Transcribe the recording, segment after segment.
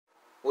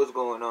What's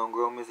going on,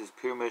 Grow? This is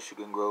Pure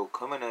Michigan Grow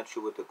coming at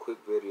you with a quick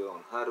video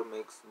on how to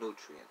mix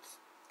nutrients.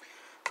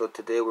 So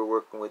today we're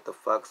working with the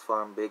Fox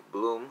Farm Big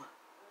Bloom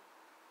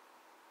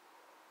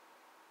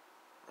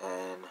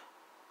and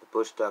the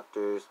Bush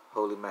Doctor's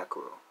Holy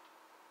Mackerel.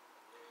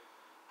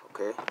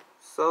 Okay,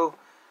 so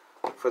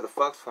for the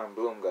Fox Farm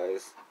Bloom,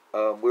 guys,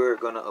 we're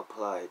gonna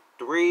apply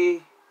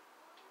 3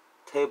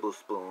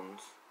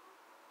 tablespoons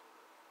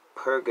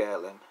per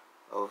gallon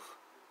of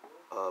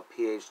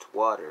pH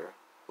water,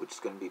 which is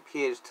going to be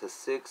pH to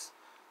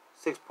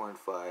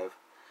 6.5.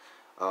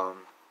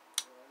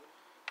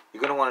 You're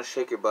going to want to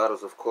shake your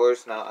bottles, of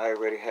course. Now, I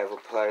already have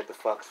applied the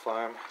Fox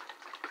Farm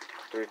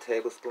 3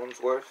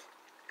 tablespoons worth.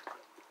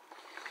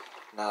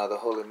 Now, the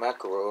Holy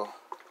Mackerel,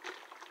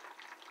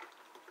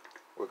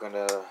 we're going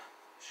to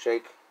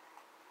shake.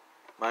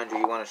 Mind you,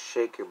 you want to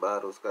shake your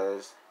bottles,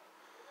 guys.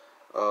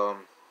 Now,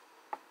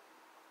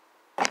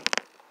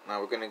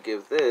 we're going to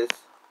give this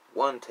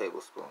 1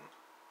 tablespoon.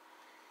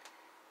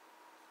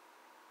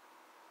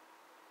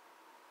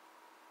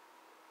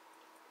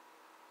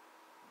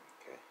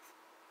 Okay,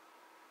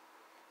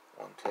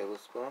 1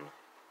 tablespoon.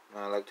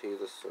 Now I like to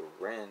use a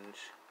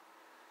syringe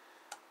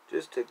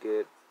just to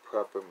get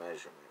proper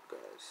measurement,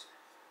 guys.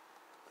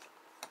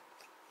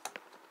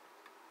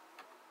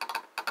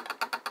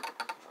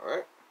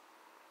 Alright,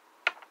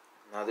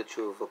 now that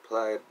you've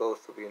applied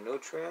both of your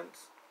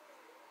nutrients,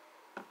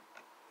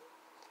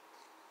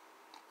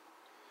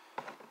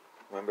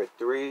 remember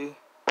 3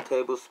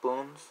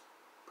 tablespoons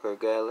per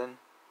gallon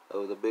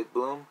of the Big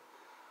Bloom,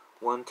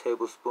 1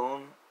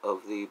 tablespoon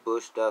of the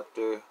Bush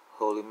Doctor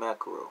Holy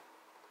Mackerel.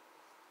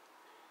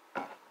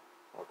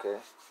 Okay.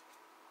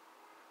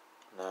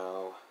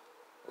 Now,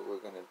 what we're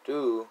gonna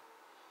do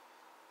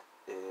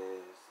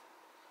is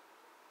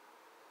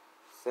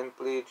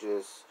simply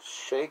just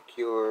shake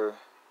your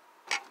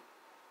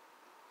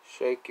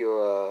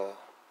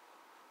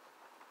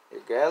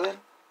gallon.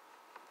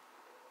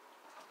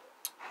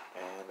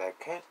 And I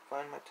can't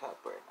find my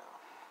top right now.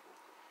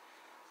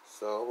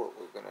 So what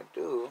we're gonna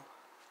do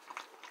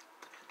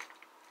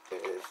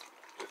is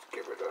just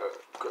give it a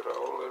good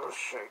old little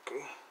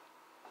shaky.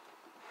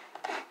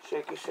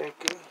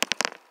 Shaky.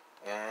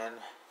 And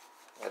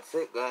that's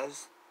it,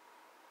 guys.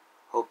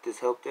 Hope this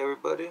helped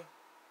everybody.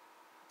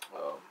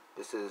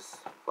 This is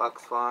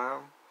Fox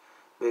Farm,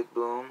 Big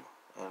Bloom,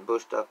 and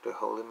Bush Doctor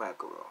Holy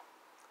Mackerel.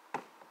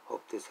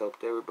 Hope this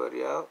helped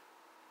everybody out.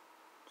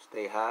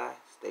 Stay high,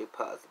 stay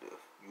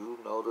positive. You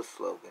know the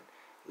slogan.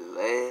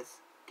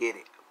 Let's get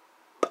it.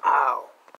 Pow!